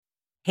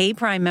Hey,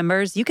 Prime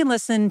members, you can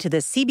listen to the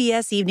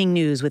CBS Evening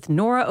News with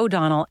Norah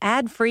O'Donnell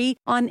ad-free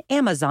on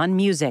Amazon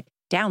Music.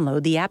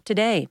 Download the app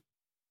today.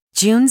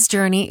 June's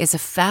Journey is a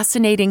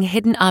fascinating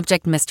hidden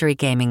object mystery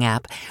gaming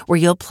app where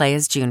you'll play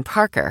as June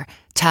Parker,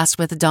 tasked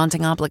with a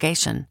daunting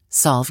obligation: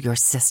 solve your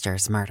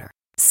sister's murder.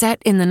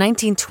 Set in the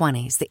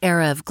 1920s, the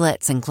era of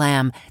glitz and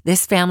glam,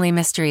 this family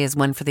mystery is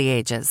one for the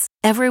ages.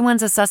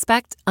 Everyone's a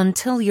suspect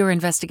until your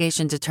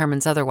investigation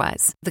determines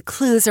otherwise. The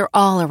clues are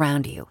all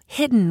around you,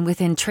 hidden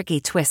within tricky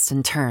twists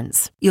and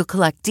turns. You'll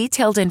collect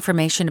detailed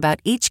information about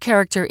each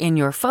character in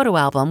your photo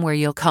album where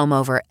you'll comb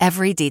over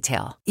every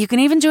detail. You can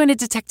even join a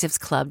detectives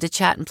club to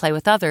chat and play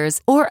with others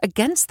or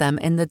against them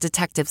in the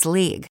Detectives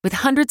League. With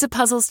hundreds of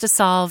puzzles to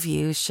solve,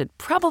 you should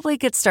probably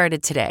get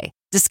started today.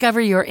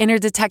 Discover your inner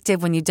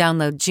detective when you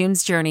download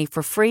June's Journey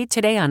for free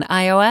today on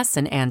iOS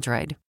and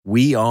Android.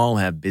 We all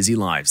have busy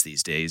lives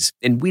these days,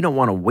 and we don't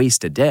want to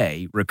waste a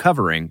day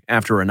recovering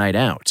after a night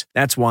out.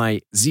 That's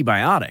why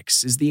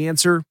ZBiotics is the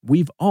answer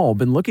we've all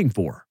been looking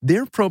for.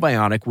 Their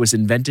probiotic was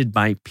invented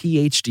by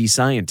PhD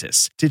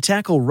scientists to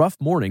tackle rough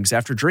mornings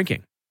after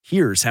drinking.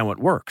 Here's how it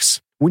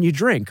works. When you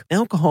drink,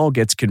 alcohol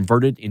gets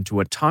converted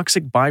into a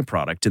toxic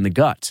byproduct in the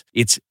gut.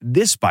 It's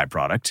this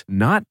byproduct,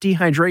 not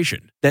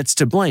dehydration, that's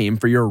to blame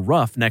for your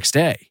rough next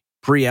day.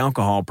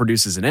 Pre-alcohol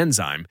produces an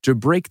enzyme to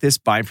break this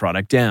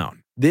byproduct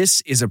down.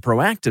 This is a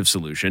proactive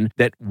solution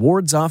that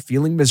wards off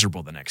feeling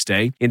miserable the next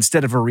day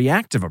instead of a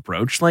reactive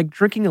approach like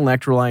drinking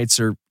electrolytes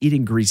or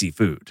eating greasy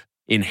food.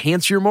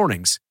 Enhance your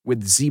mornings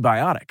with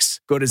ZBiotics.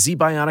 Go to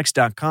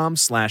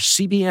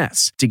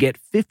zbiotics.com/CBS to get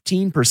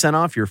 15%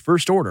 off your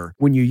first order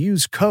when you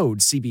use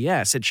code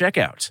CBS at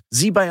checkout.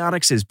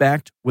 ZBiotics is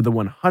backed with a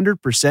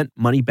 100%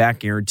 money-back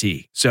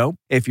guarantee. So,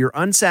 if you're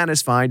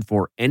unsatisfied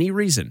for any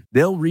reason,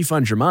 they'll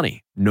refund your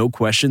money. No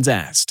questions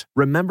asked.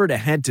 Remember to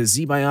head to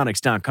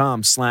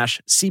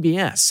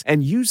zbiotics.com/CBS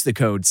and use the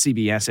code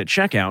CBS at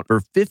checkout for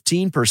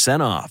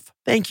 15% off.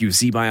 Thank you,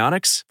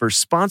 ZBiotics, for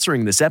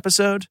sponsoring this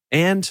episode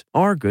and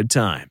our good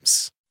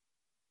times.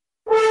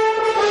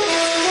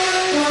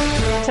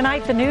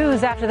 Tonight, the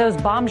news after those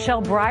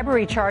bombshell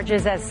bribery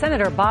charges as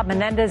Senator Bob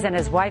Menendez and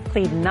his wife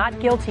plead not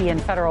guilty in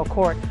federal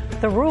court.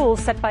 The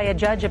rules set by a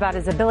judge about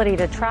his ability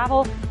to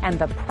travel and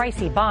the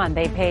pricey bond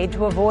they paid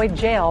to avoid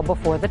jail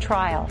before the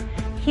trial.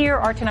 Here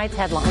are tonight's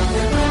headlines.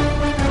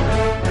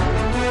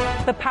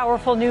 The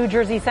powerful New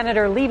Jersey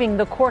senator leaving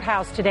the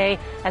courthouse today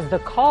as the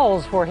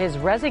calls for his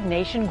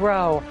resignation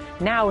grow,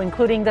 now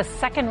including the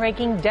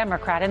second-ranking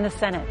Democrat in the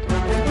Senate.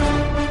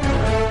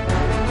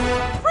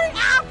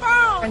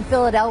 In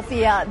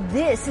Philadelphia,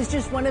 this is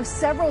just one of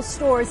several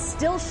stores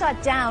still shut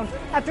down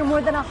after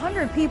more than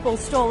 100 people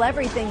stole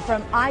everything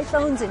from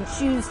iPhones and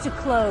shoes to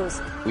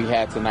clothes. We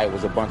had tonight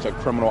was a bunch of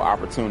criminal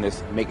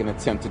opportunists making an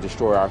attempt to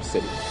destroy our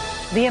city.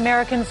 The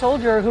American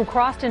soldier who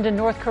crossed into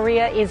North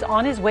Korea is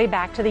on his way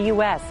back to the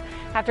U.S.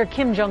 after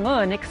Kim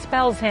Jong-un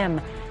expels him.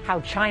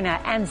 How China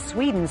and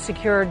Sweden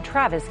secured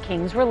Travis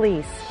King's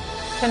release.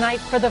 Tonight,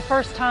 for the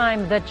first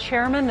time, the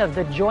chairman of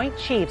the Joint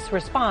Chiefs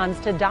responds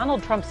to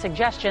Donald Trump's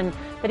suggestion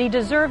that he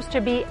deserves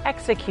to be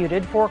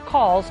executed for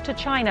calls to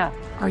China.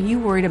 Are you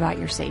worried about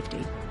your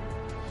safety?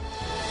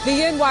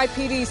 The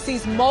NYPD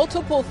sees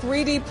multiple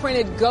 3D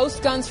printed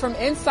ghost guns from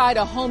inside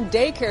a home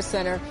daycare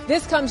center.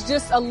 This comes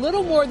just a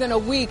little more than a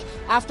week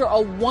after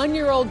a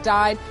 1-year-old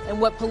died in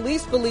what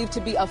police believe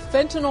to be a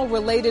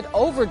fentanyl-related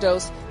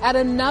overdose at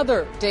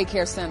another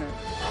daycare center.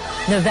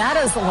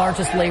 Nevada's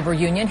largest labor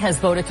union has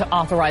voted to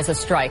authorize a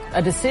strike,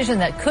 a decision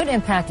that could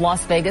impact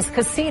Las Vegas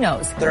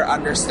casinos. They're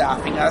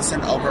understaffing us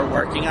and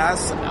overworking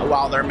us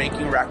while they're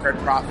making record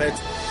profits.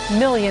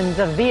 Millions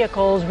of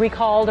vehicles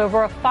recalled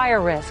over a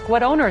fire risk.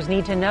 What owners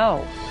need to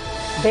know.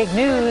 Big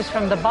news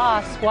from the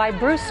boss, why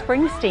Bruce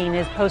Springsteen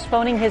is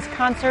postponing his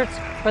concerts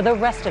for the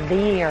rest of the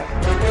year.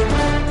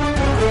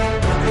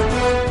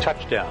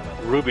 Touchdown.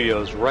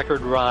 Rubio's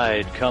record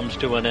ride comes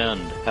to an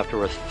end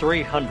after a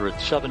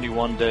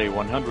 371-day,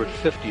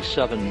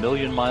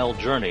 157-million-mile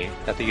journey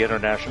at the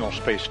International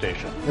Space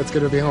Station. It's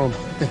good to be home.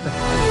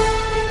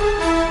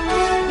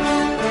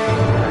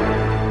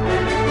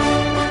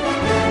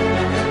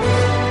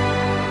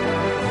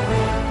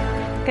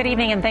 Good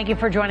evening, and thank you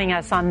for joining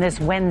us on this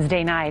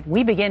Wednesday night.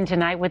 We begin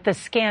tonight with the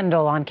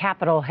scandal on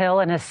Capitol Hill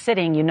and a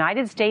sitting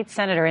United States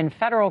senator in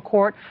federal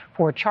court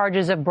for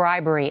charges of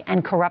bribery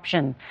and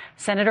corruption.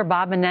 Senator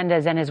Bob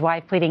Menendez and his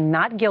wife pleading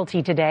not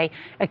guilty today,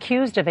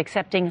 accused of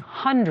accepting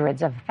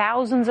hundreds of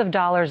thousands of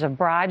dollars of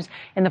bribes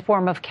in the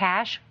form of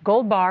cash,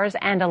 gold bars,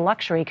 and a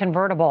luxury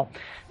convertible.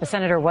 The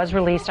senator was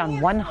released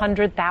on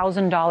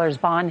 $100,000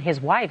 bond.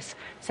 His wife's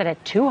set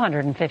at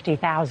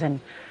 $250,000.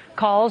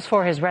 Calls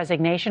for his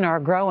resignation are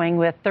growing,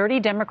 with 30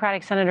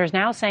 Democratic senators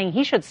now saying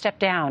he should step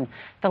down,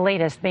 the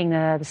latest being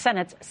the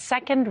Senate's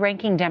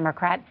second-ranking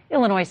Democrat,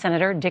 Illinois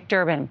Senator Dick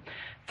Durbin.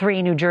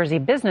 3 New Jersey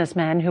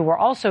businessmen who were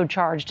also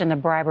charged in the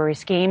bribery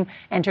scheme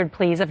entered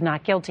pleas of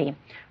not guilty.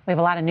 We have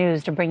a lot of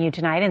news to bring you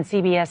tonight, and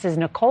CBS's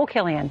Nicole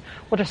Killian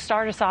will just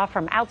start us off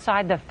from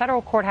outside the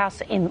federal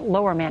courthouse in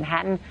Lower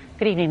Manhattan.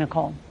 Good evening,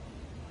 Nicole.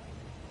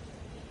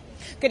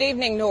 Good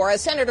evening, Norah.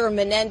 Senator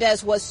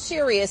Menendez was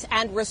serious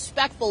and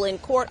respectful in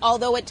court,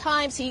 although at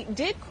times he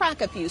did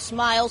crack a few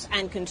smiles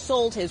and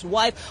consoled his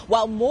wife,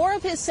 while more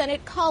of his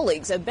Senate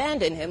colleagues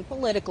abandoned him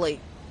politically.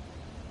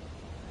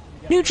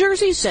 New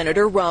Jersey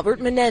Senator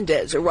Robert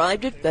Menendez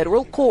arrived at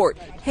federal court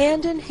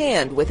hand in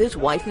hand with his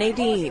wife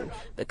Nadine.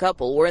 The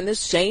couple were in the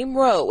same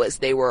row as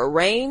they were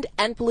arraigned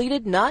and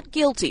pleaded not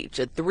guilty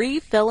to 3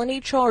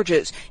 felony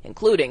charges,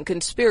 including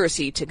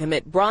conspiracy to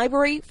commit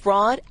bribery,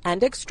 fraud,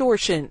 and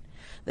extortion.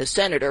 The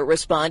senator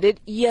responded,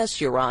 "Yes,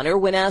 Your Honor,"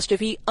 when asked if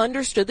he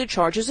understood the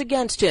charges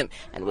against him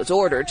and was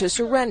ordered to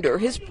surrender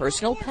his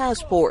personal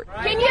passport.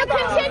 Can you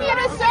continue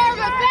to serve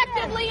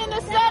effectively in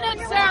the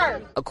Senate,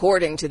 sir?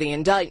 According to the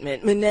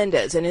indictment,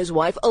 Menendez and his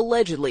wife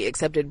allegedly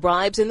accepted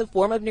bribes in the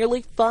form of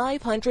nearly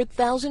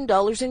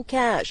 $500,000 in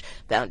cash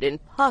found in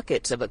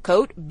pockets of a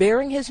coat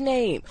bearing his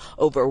name,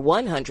 over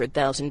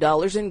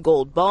 $100,000 in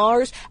gold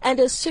bars, and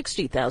a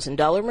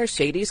 $60,000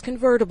 Mercedes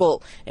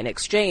convertible in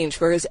exchange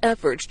for his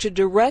efforts to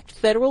direct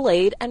federal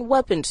aid and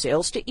weapons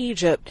sales to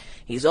Egypt.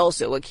 He's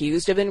also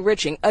accused of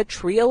enriching a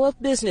trio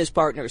of business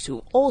partners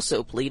who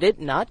also pleaded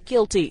not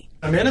guilty.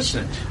 I'm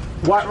innocent.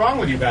 What's wrong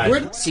with you guys?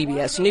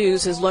 CBS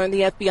News has learned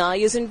the FBI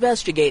is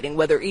investigating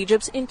whether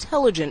Egypt's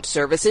intelligence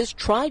services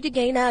tried to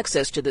gain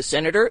access to the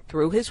senator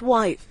through his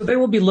wife. They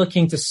will be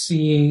looking to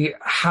see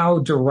how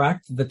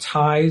direct the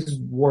ties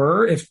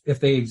were, if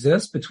they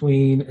exist,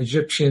 between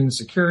Egyptian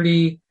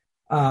security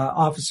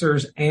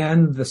officers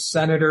and the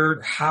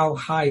senator. How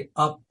high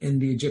up in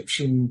the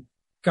Egyptian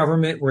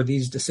government were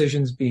these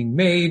decisions being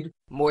made?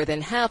 More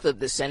than half of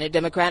the Senate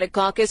Democratic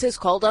caucus has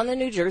called on the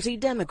New Jersey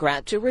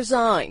Democrat to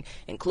resign,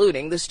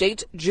 including the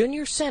state's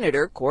junior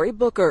senator, Cory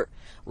Booker.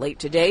 Late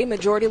today,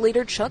 Majority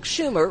Leader Chuck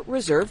Schumer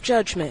reserved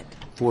judgment.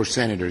 For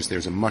senators,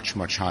 there's a much,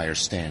 much higher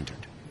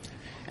standard.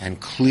 And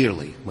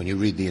clearly, when you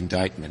read the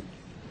indictment,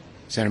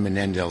 Senator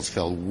Menendez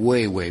fell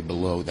way, way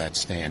below that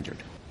standard.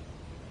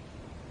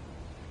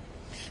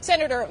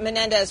 Senator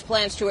Menendez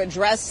plans to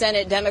address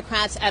Senate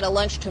Democrats at a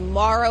lunch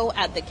tomorrow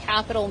at the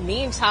Capitol.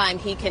 Meantime,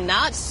 he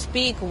cannot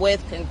speak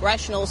with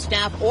congressional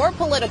staff or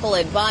political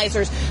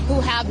advisors who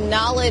have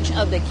knowledge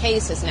of the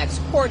case. His next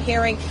court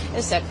hearing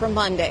is set for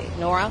Monday.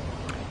 Norah?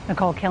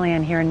 Nicole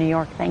Killian here in New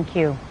York. Thank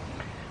you.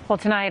 Well,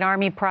 tonight,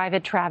 Army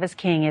Private Travis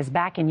King is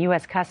back in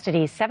U.S.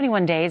 custody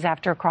 71 days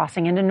after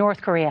crossing into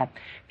North Korea.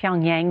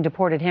 Pyongyang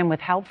deported him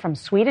with help from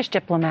Swedish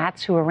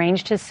diplomats who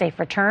arranged his safe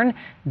return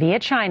via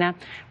China,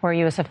 where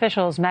U.S.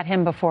 officials met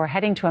him before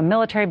heading to a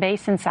military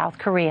base in South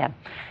Korea.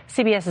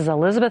 CBS's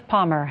Elizabeth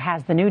Palmer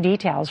has the new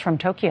details from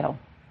Tokyo.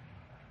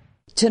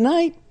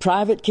 Tonight,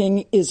 Private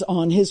King is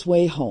on his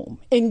way home,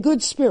 in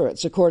good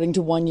spirits, according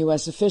to one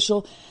U.S.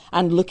 official,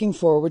 and looking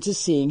forward to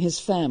seeing his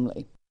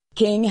family.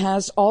 King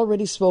has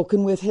already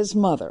spoken with his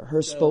mother,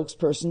 her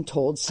spokesperson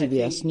told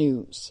CBS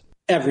News.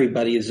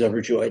 Everybody is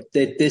overjoyed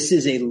that this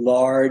is a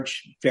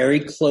large,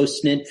 very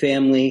close-knit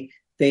family.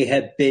 They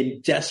have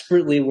been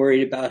desperately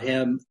worried about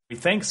him. We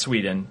thank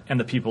Sweden and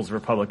the People's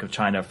Republic of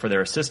China for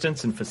their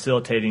assistance in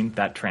facilitating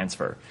that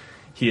transfer.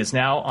 He is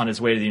now on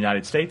his way to the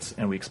United States,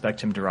 and we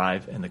expect him to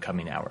arrive in the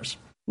coming hours.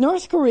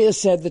 North Korea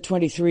said the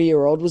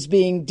 23-year-old was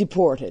being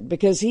deported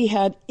because he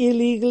had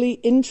illegally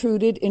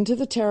intruded into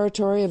the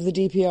territory of the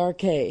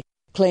DPRK,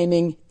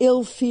 claiming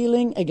ill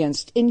feeling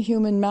against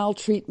inhuman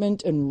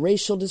maltreatment and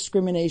racial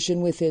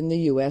discrimination within the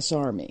U.S.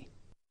 Army.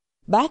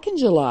 Back in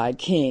July,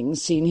 King,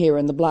 seen here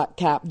in the black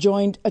cap,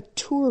 joined a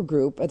tour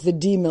group at the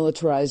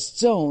demilitarized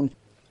zone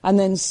and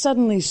then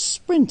suddenly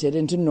sprinted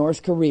into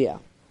North Korea.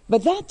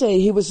 But that day,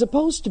 he was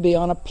supposed to be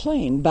on a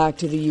plane back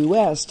to the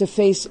U.S. to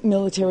face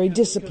military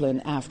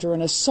discipline after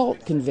an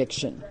assault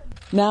conviction.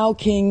 Now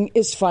King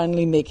is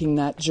finally making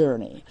that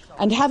journey.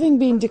 And having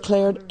been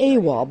declared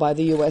AWOL by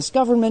the U.S.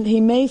 government,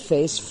 he may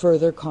face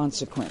further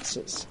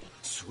consequences.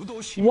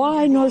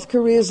 Why North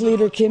Korea's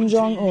leader Kim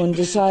Jong-un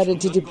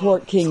decided to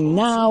deport King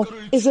now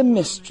is a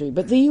mystery,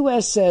 but the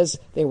U.S. says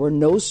there were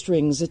no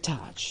strings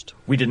attached.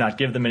 We did not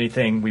give them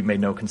anything. We made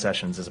no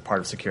concessions as a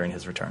part of securing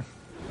his return.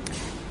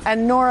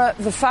 And Norah,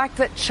 the fact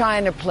that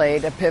China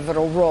played a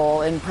pivotal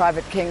role in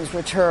Private King's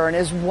return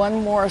is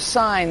one more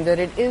sign that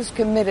it is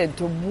committed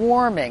to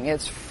warming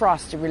its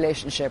frosty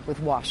relationship with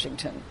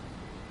Washington.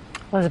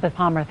 Elizabeth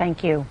Palmer,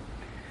 thank you.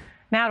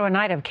 Now to a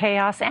night of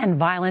chaos and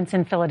violence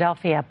in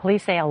Philadelphia.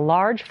 Police say a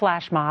large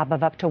flash mob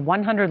of up to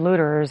 100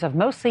 looters of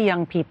mostly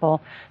young people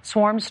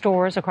swarmed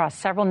stores across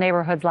several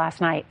neighborhoods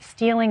last night,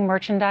 stealing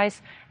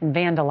merchandise and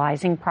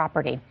vandalizing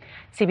property.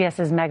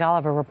 CBS's Meg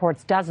Oliver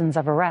reports dozens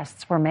of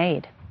arrests were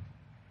made.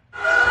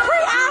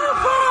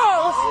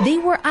 They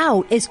were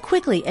out as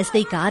quickly as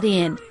they got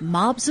in.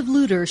 Mobs of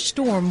looters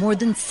stormed more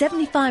than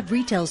 75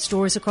 retail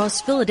stores across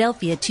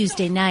Philadelphia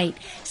Tuesday night,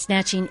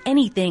 snatching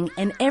anything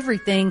and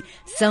everything,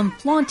 some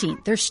flaunting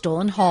their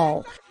stolen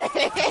haul.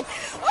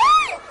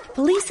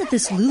 Police at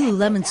this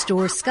Lululemon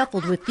store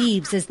scuffled with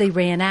thieves as they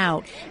ran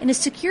out, and a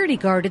security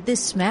guard at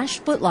this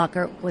smashed Foot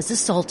Locker was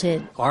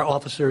assaulted. Our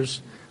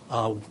officers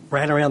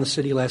ran around the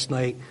city last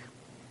night,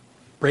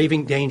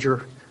 braving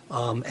danger,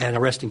 and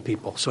arresting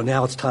people. So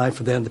now it's time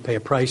for them to pay a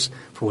price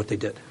for what they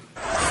did.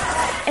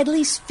 At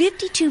least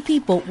 52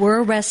 people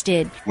were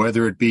arrested.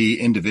 Whether it be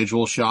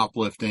individual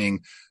shoplifting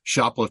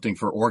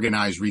for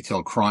organized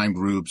retail crime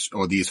groups,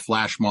 or these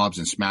flash mobs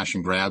and smash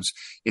and grabs,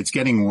 it's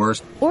getting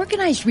worse.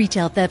 Organized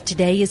retail theft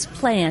today is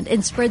planned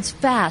and spreads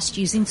fast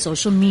using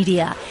social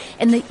media.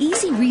 And the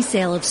easy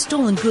resale of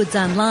stolen goods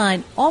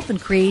online often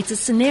creates a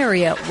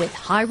scenario with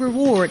high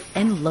reward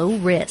and low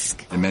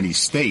risk. In many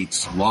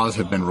states, laws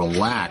have been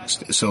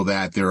relaxed so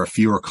that there are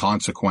fewer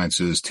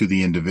consequences to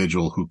the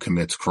individual who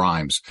commits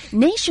crimes.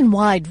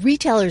 Nationwide,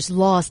 retailers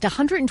lost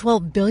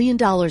 $112 billion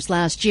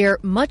last year,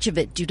 much of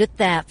it due to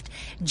theft.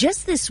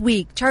 Just this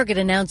week, Target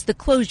announced the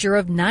closure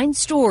of 9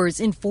 stores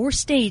in 4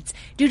 states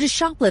due to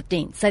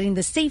shoplifting, citing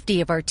the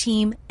safety of our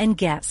team and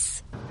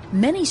guests.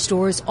 Many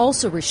stores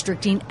also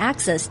restricting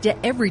access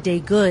to everyday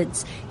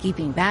goods,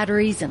 keeping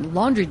batteries and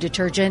laundry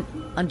detergent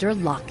under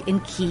lock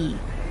and key.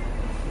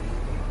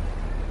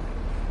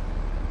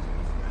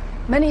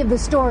 Many of the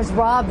stores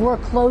robbed were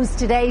closed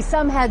today.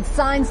 Some had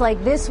signs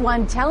like this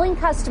one telling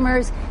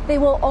customers they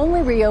will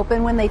only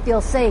reopen when they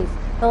feel safe.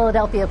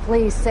 Philadelphia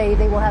police say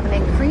they will have an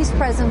increased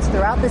presence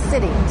throughout the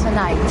city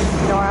tonight.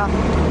 Norah.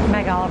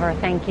 Meg Oliver,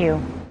 thank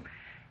you.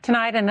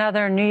 Tonight,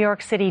 another New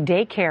York City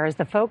daycare is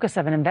the focus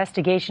of an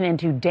investigation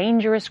into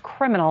dangerous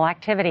criminal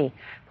activity.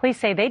 Police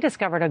say they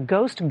discovered a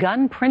ghost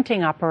gun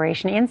printing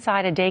operation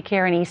inside a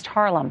daycare in East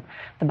Harlem.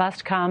 The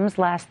bust comes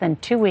less than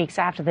 2 weeks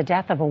after the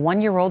death of a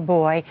 1-year-old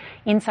boy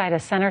inside a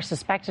center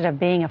suspected of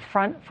being a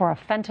front for a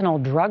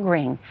fentanyl drug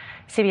ring.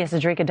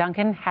 CBS's Drika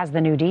Duncan has the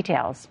new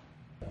details.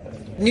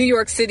 New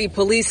York City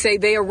police say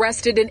they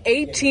arrested an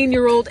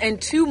 18-year-old and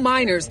 2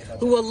 minors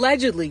who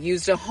allegedly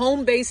used a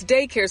home-based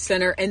daycare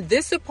center in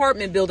this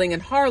apartment building in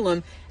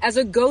Harlem as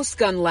a ghost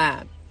gun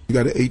lab. You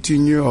got an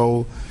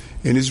 18-year-old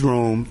in his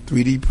room,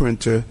 3D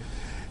printer.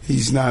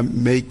 He's not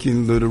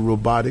making little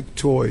robotic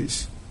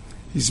toys.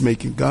 He's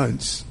making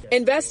guns.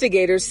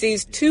 Investigators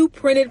seized 2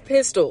 printed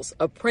pistols,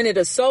 a printed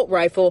assault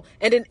rifle,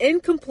 and an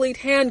incomplete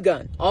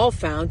handgun, all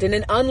found in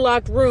an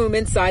unlocked room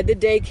inside the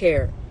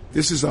daycare.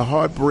 This is a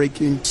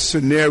heartbreaking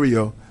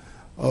scenario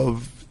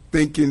of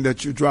thinking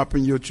that you're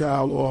dropping your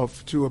child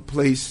off to a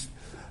place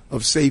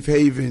of safe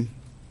haven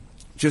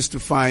just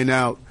to find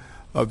out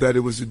that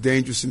it was a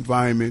dangerous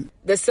environment.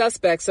 The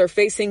suspects are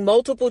facing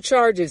multiple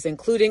charges,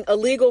 including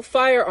illegal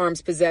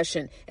firearms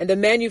possession and the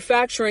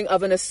manufacturing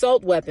of an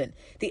assault weapon.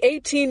 The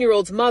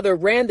 18-year-old's mother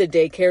ran the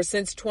daycare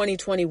since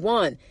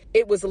 2021.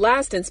 It was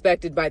last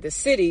inspected by the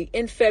city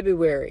in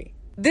February.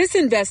 This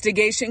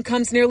investigation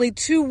comes nearly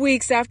 2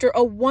 weeks after a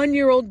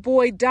 1-year-old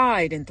boy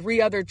died and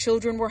 3 other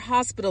children were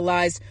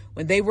hospitalized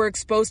when they were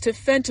exposed to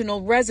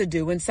fentanyl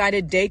residue inside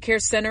a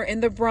daycare center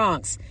in the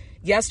Bronx.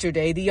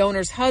 Yesterday, the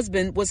owner's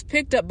husband was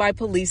picked up by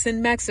police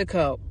in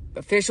Mexico.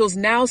 Officials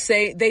now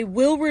say they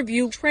will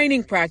review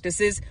training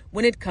practices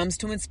when it comes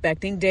to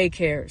inspecting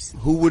daycares.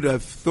 Who would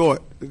have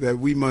thought that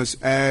we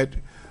must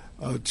add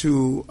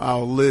to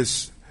our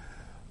list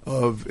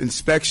of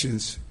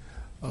inspections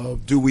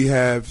do we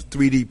have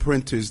 3D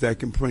printers that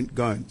can print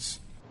guns?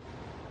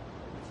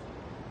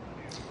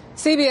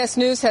 CBS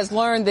News has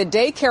learned the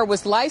daycare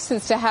was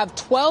licensed to have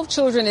 12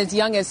 children as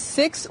young as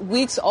 6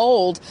 weeks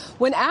old.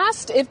 When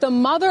asked if the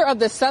mother of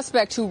the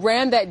suspect who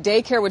ran that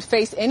daycare would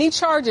face any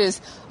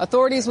charges,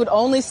 authorities would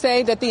only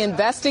say that the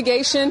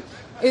investigation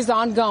is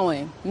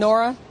ongoing.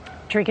 Norah?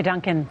 Drika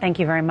Duncan, thank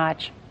you very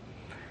much.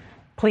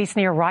 Police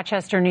near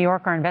Rochester, New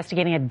York, are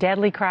investigating a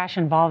deadly crash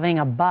involving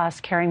a bus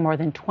carrying more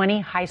than 20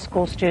 high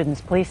school students.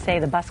 Police say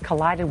the bus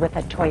collided with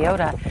a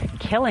Toyota,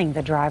 killing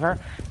the driver.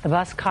 The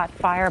bus caught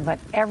fire, but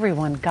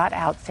everyone got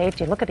out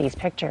safely. Look at these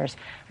pictures.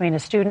 I mean, a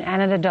student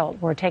and an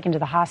adult were taken to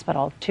the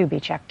hospital to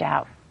be checked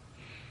out.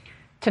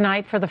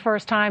 Tonight, for the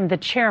first time, the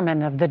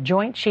chairman of the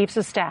Joint Chiefs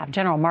of Staff,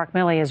 General Mark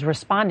Milley, is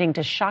responding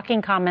to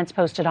shocking comments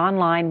posted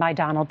online by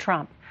Donald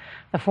Trump.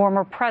 The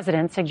former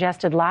president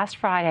suggested last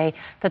Friday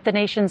that the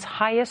nation's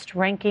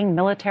highest-ranking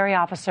military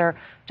officer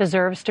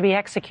deserves to be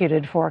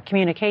executed for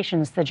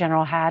communications the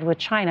general had with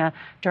China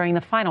during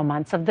the final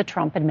months of the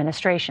Trump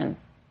administration.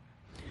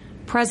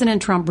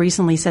 President Trump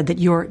recently said that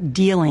your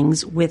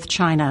dealings with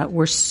China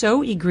were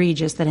so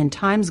egregious that in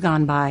times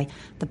gone by,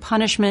 the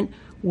punishment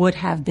would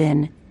have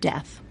been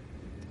death.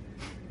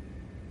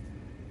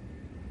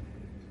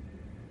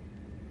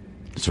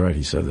 That's right.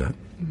 He said that.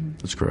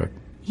 That's correct.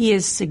 He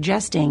is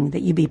suggesting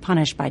that you be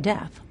punished by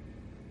death.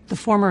 The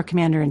former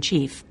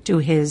commander-in-chief to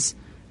his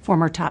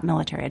former top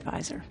military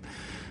advisor.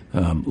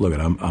 Look,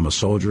 I'm a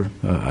soldier.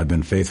 I've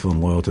been faithful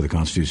and loyal to the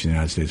Constitution of the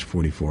United States for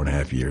 44 and a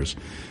half years.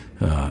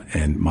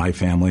 And my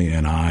family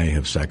and I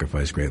have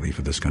sacrificed greatly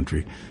for this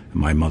country,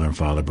 my mother and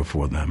father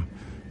before them.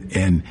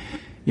 And,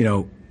 you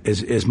know,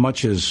 as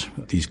much as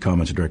these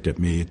comments are directed at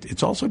me,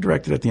 it's also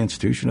directed at the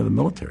institution of the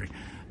military.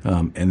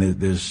 And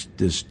there's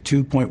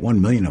 2.1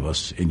 million of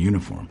us in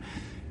uniform.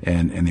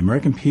 And the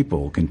American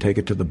people can take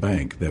it to the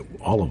bank that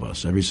all of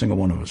us, every single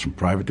one of us, from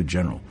private to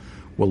general,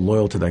 we're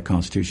loyal to that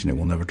Constitution and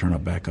we'll never turn our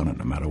back on it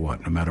no matter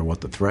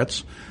what the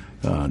threats,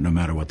 no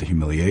matter what the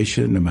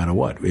humiliation, no matter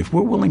what. If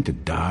we're willing to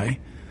die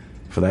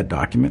for that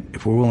document,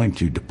 if we're willing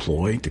to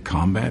deploy to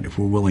combat, if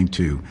we're willing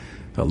to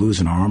lose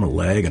an arm, a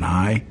leg, an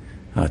eye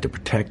to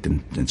protect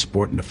and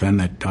support and defend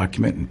that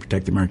document and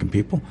protect the American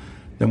people,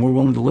 then we're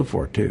willing to live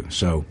for it too.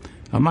 So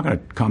I'm not going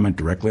to comment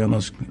directly on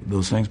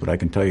those things, but I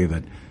can tell you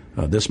that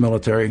this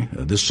military,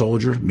 this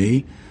soldier,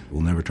 me,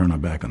 will never turn our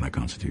back on that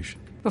Constitution.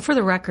 But for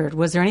the record,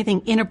 was there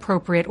anything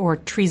inappropriate or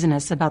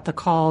treasonous about the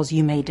calls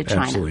you made to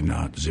China? Absolutely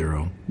not.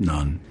 Zero.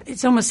 None.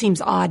 It almost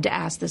seems odd to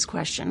ask this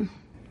question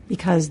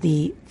because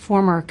the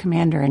former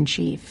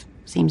commander-in-chief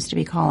seems to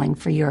be calling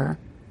for your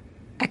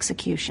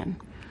execution.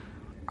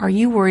 Are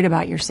you worried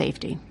about your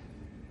safety?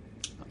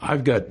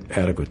 I've got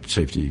adequate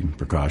safety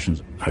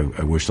precautions.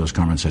 I wish those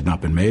comments had not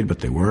been made, but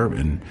they were,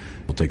 and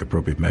we'll take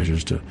appropriate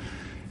measures to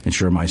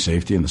ensure my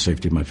safety and the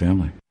safety of my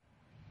family.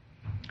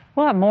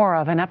 We'll have more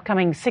of an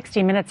upcoming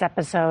 60 Minutes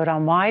episode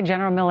on why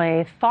General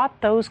Milley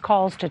thought those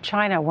calls to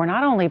China were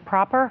not only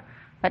proper,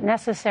 but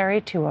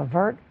necessary to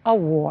avert a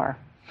war.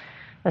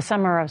 The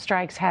summer of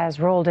strikes has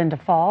rolled into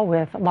fall,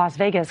 with Las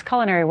Vegas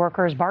culinary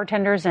workers,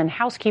 bartenders, and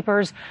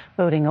housekeepers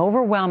voting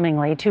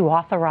overwhelmingly to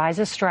authorize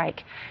a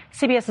strike.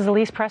 CBS's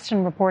Elise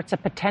Preston reports a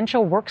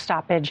potential work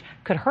stoppage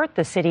could hurt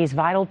the city's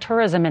vital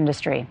tourism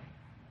industry.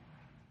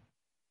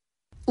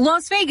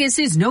 Las Vegas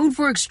is known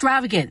for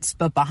extravagance,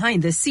 but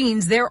behind the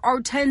scenes, there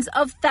are tens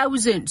of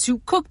thousands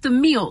who cook the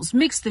meals,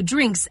 mix the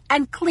drinks,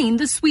 and clean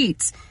the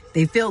suites.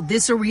 They filled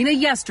this arena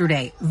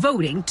yesterday,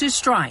 voting to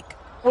strike.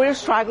 We're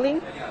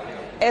struggling.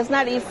 It's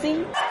not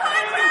easy.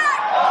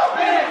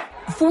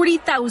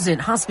 40,000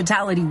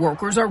 hospitality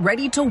workers are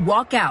ready to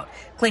walk out,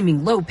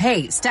 claiming low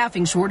pay,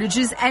 staffing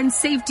shortages, and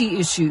safety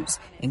issues,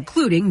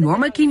 including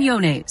Norma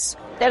Quinones.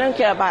 They don't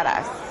care about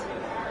us.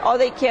 All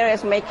they care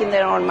is making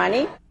their own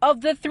money.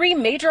 Of the three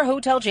major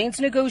hotel chains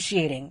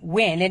negotiating,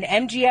 Wynn and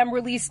MGM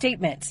released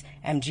statements.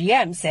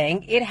 MGM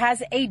saying it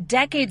has a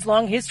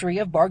decades-long history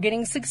of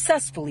bargaining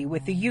successfully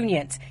with the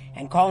unions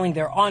and calling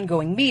their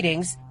ongoing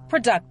meetings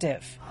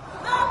productive.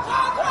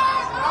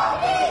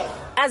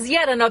 As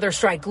yet another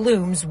strike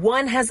looms,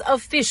 one has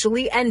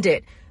officially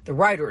ended. The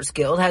Writers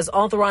Guild has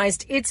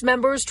authorized its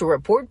members to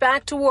report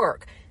back to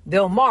work.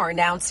 Bill Maher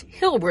announced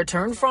he'll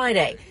return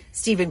Friday.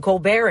 Stephen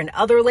Colbert and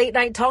other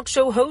late-night talk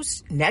show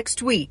hosts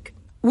next week.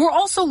 We're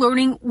also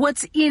learning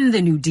what's in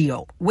the new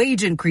deal: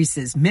 wage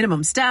increases,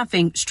 minimum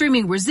staffing,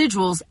 streaming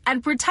residuals,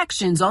 and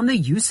protections on the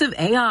use of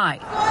AI.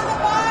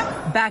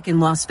 Back in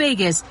Las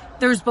Vegas,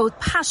 there's both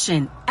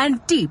passion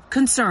and deep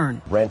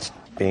concern. Rent's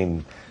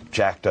being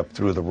jacked up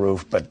through the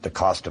roof, but the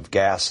cost of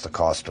gas, the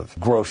cost of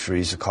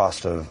groceries, the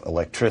cost of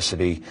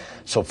electricity.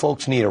 So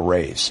folks need a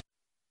raise.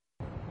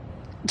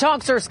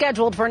 Talks are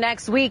scheduled for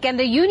next week, and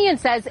the union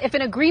says if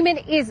an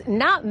agreement is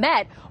not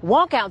met,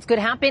 walkouts could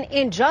happen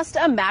in just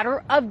a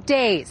matter of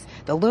days.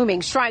 The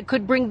looming strike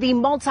could bring the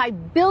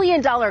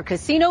multi-billion-dollar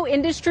casino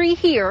industry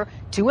here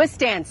to a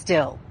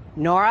standstill.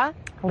 Norah?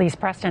 Elise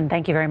Preston,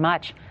 thank you very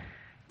much.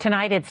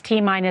 Tonight, it's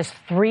T-minus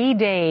 3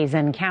 days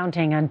and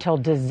counting until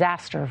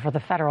disaster for the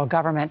federal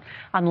government.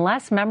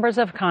 Unless members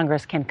of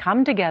Congress can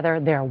come together,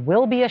 there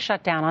will be a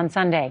shutdown on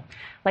Sunday.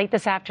 Late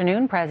this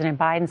afternoon, President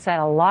Biden said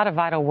a lot of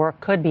vital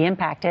work could be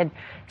impacted.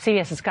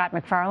 CBS's Scott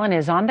McFarland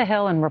is on the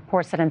Hill and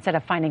reports that instead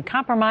of finding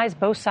compromise,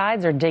 both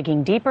sides are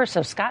digging deeper.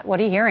 So, Scott, what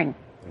are you hearing?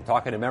 I'm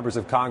talking to members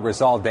of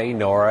Congress all day,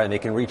 Norah, and they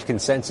can reach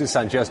consensus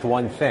on just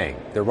one thing.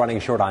 They're running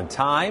short on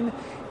time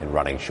and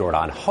running short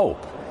on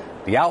hope.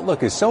 The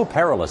outlook is so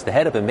perilous, the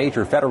head of a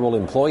major federal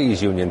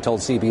employees union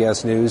told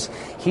CBS News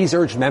he's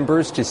urged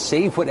members to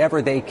save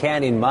whatever they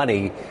can in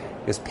money,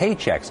 because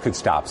paychecks could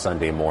stop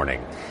Sunday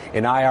morning.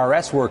 An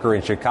IRS worker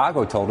in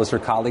Chicago told us her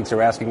colleagues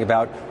are asking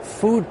about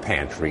food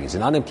pantries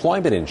and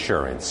unemployment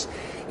insurance.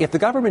 If the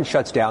government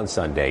shuts down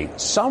Sunday,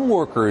 some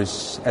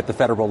workers at the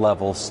federal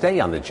level stay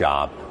on the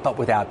job, but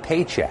without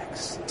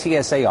paychecks.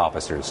 TSA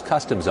officers,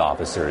 customs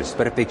officers,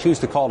 but if they choose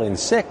to call in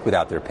sick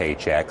without their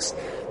paychecks,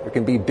 there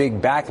can be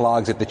big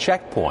backlogs at the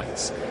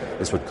checkpoints.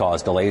 This would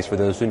cause delays for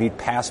those who need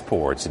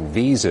passports and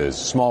visas,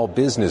 small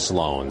business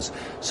loans.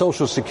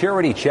 Social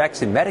Security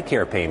checks and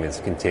Medicare payments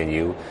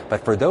continue.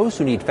 But for those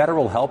who need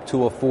federal help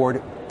to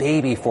afford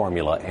baby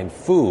formula and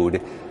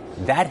food,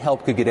 that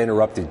help could get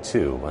interrupted,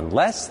 too,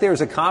 unless there's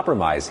a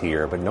compromise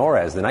here. But,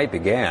 Norah, as the night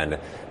began,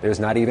 there's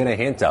not even a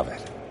hint of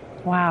it.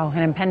 Wow,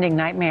 an impending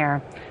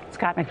nightmare.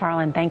 Scott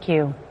McFarland, thank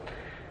you.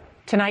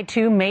 Tonight,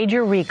 2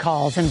 major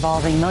recalls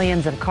involving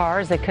millions of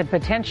cars that could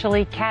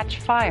potentially catch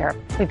fire.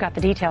 We've got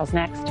the details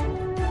next.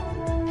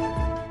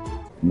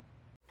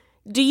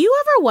 Do you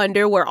ever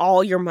wonder where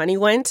all your money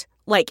went?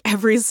 Like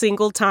every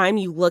single time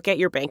you look at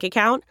your bank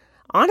account?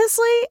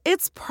 Honestly,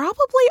 it's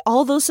probably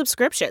all those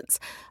subscriptions.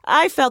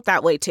 I felt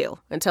that way too,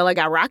 until I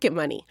got Rocket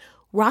Money.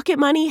 Rocket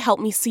Money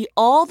helped me see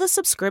all the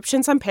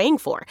subscriptions I'm paying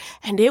for,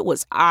 and it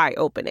was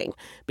eye-opening.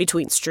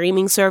 Between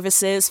streaming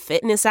services,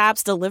 fitness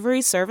apps,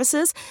 delivery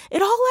services,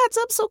 it all adds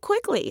up so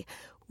quickly.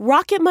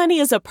 Rocket Money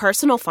is a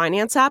personal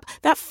finance app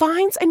that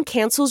finds and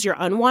cancels your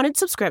unwanted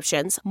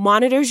subscriptions,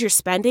 monitors your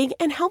spending,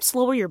 and helps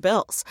lower your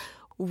bills.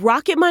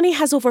 Rocket Money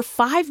has over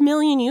 5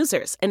 million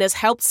users and has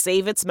helped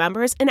save its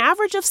members an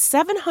average of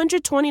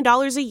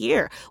 $720 a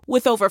year,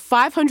 with over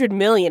 500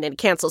 million in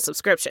canceled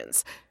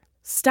subscriptions.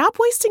 Stop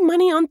wasting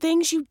money on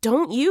things you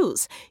don't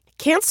use.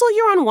 Cancel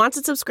your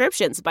unwanted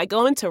subscriptions by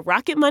going to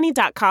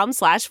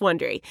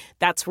rocketmoney.com/Wondery.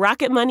 That's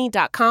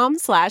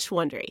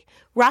rocketmoney.com/Wondery.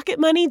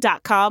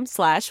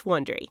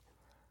 rocketmoney.com/Wondery.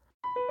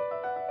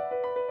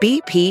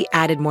 BP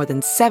added more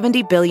than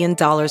 $70 billion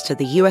to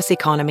the U.S.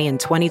 economy in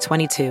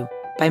 2022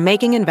 by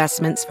making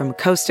investments from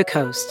coast to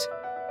coast.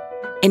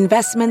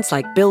 Investments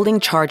like building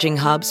charging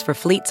hubs for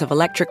fleets of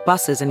electric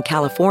buses in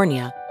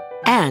California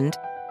and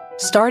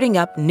starting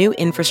up new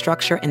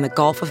infrastructure in the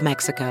Gulf of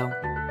Mexico.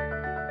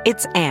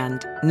 It's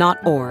and, not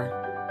or.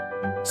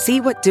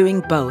 See what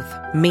doing both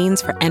means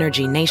for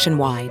energy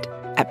nationwide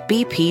at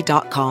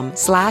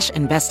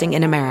bp.com/investing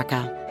in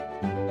America.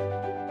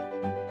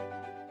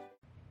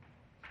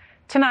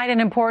 Tonight, an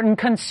important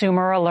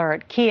consumer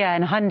alert. Kia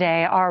and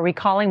Hyundai are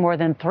recalling more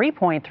than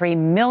 3.3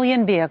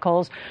 million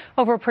vehicles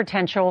over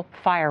potential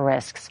fire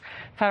risks.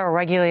 Federal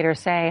regulators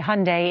say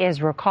Hyundai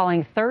is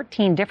recalling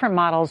 13 different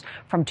models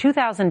from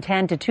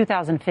 2010 to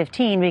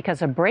 2015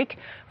 because a brake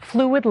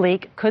fluid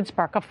leak could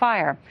spark a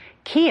fire.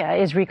 Kia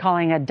is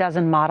recalling a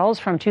dozen models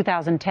from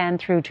 2010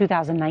 through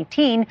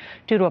 2019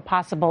 due to a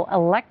possible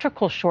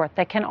electrical short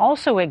that can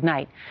also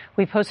ignite.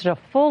 We posted a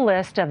full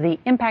list of the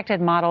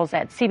impacted models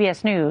at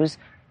CBSNews.com.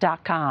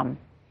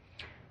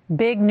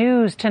 Big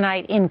news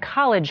tonight in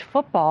college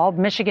football.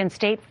 Michigan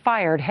State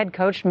fired head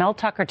coach Mel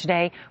Tucker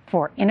today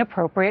for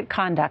inappropriate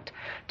conduct.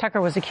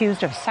 Tucker was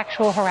accused of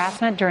sexual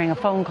harassment during a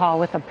phone call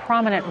with a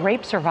prominent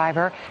rape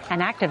survivor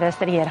and activist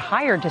that he had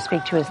hired to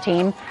speak to his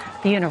team.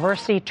 The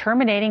university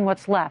terminating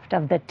what's left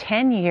of the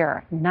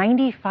 10-year,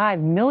 $95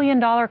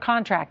 million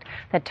contract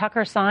that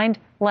Tucker signed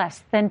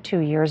less than 2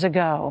 years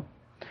ago.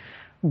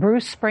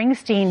 Bruce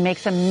Springsteen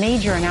makes a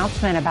major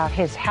announcement about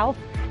his health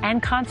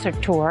and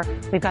concert tour.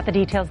 We've got the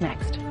details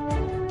next.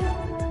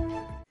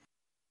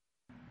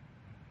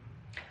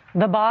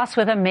 The boss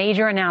with a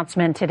major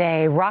announcement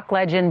today. Rock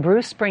legend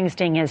Bruce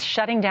Springsteen is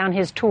shutting down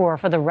his tour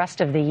for the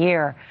rest of the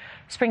year.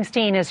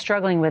 Springsteen is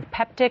struggling with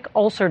peptic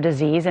ulcer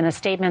disease. In a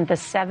statement, the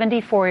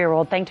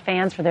 74-year-old thanked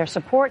fans for their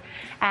support,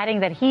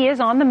 adding that he is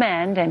on the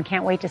mend and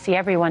can't wait to see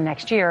everyone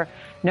next year.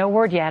 No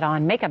word yet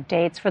on makeup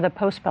dates for the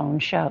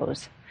postponed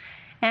shows.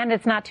 And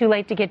it's not too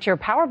late to get your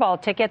Powerball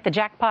ticket. The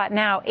jackpot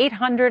now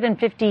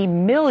 $850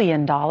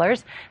 million.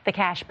 The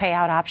cash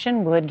payout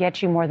option would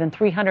get you more than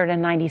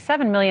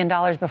 $397 million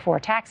before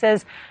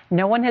taxes.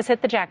 No one has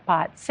hit the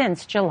jackpot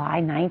since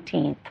July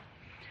 19th.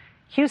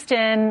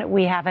 Houston,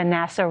 we have a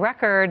NASA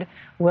record.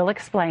 We'll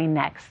explain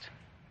next.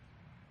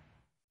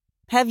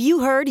 Have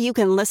you heard you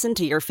can listen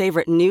to your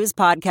favorite news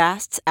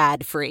podcasts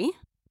ad-free?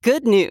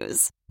 Good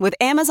news. With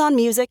Amazon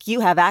Music,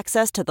 you have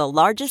access to the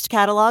largest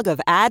catalog of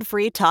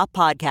ad-free top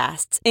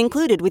podcasts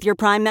included with your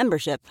Prime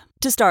membership.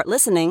 To start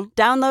listening,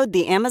 download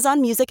the Amazon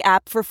Music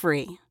app for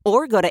free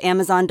or go to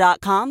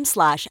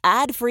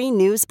amazon.com/ad-free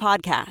news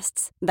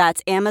podcasts.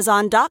 That's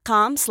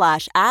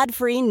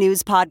amazon.com/ad-free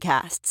news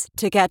podcasts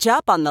to catch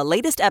up on the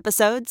latest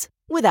episodes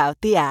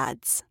without the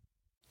ads.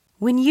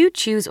 When you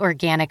choose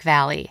Organic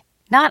Valley,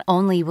 not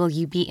only will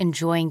you be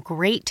enjoying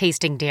great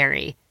tasting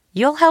dairy,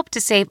 you'll help to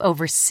save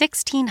over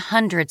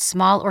 1,600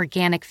 small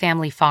organic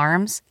family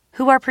farms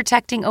who are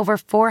protecting over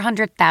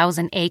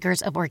 400,000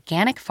 acres of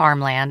organic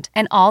farmland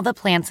and all the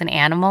plants and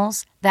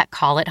animals that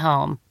call it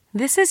home.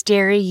 This is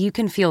dairy you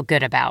can feel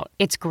good about.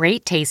 It's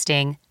great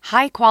tasting,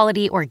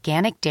 high-quality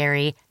organic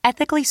dairy,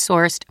 ethically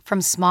sourced from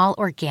small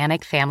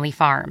organic family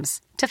farms.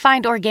 To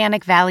find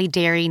Organic Valley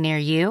Dairy near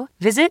you,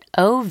 visit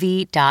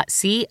ov.coop.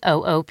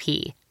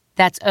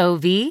 That's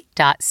ov.coop.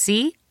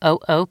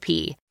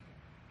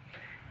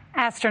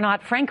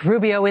 Astronaut Frank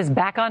Rubio is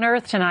back on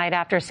Earth tonight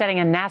after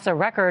setting a NASA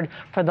record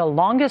for the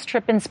longest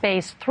trip in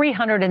space,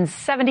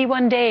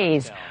 371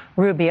 days.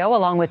 Rubio,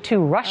 along with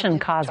 2 Russian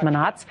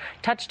cosmonauts,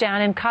 touched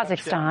down in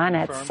Kazakhstan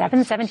at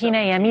 7:17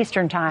 a.m.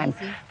 Eastern Time.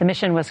 The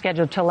mission was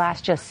scheduled to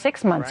last just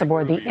 6 months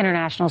aboard the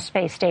International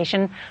Space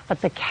Station,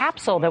 but the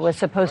capsule that was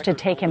supposed to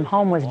take him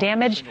home was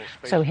damaged,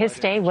 so his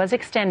stay was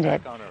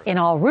extended. In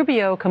all,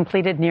 Rubio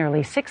completed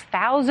nearly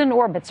 6,000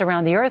 orbits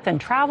around the Earth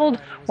and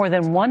traveled more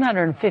than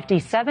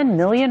 157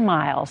 million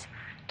miles.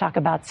 Talk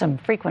about some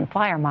frequent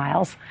flyer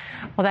miles.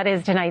 Well, that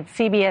is tonight's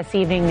CBS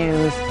Evening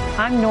News.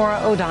 I'm Norah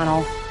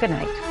O'Donnell. Good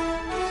night.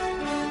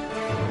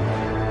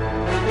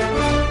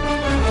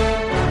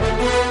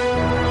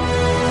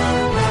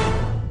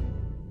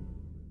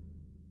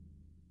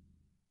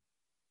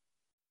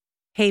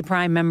 Hey,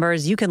 Prime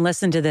members, you can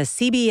listen to the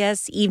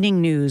CBS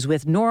Evening News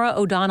with Norah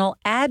O'Donnell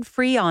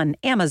ad-free on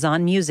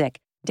Amazon Music.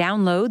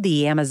 Download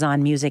the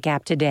Amazon Music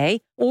app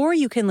today, or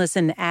you can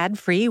listen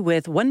ad-free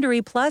with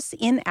Wondery Plus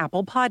in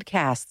Apple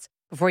Podcasts.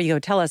 Before you go,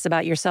 tell us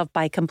about yourself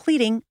by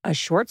completing a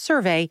short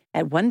survey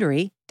at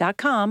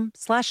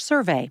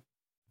Wondery.com/survey.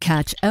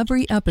 Catch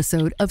every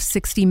episode of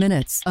 60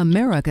 Minutes,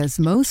 America's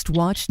most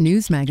watched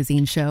news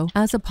magazine show,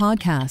 as a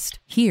podcast.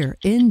 Hear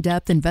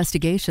in-depth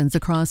investigations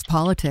across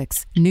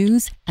politics,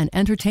 news, and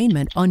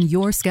entertainment on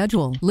your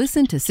schedule.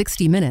 Listen to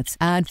 60 Minutes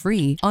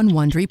ad-free on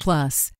Wondery Plus.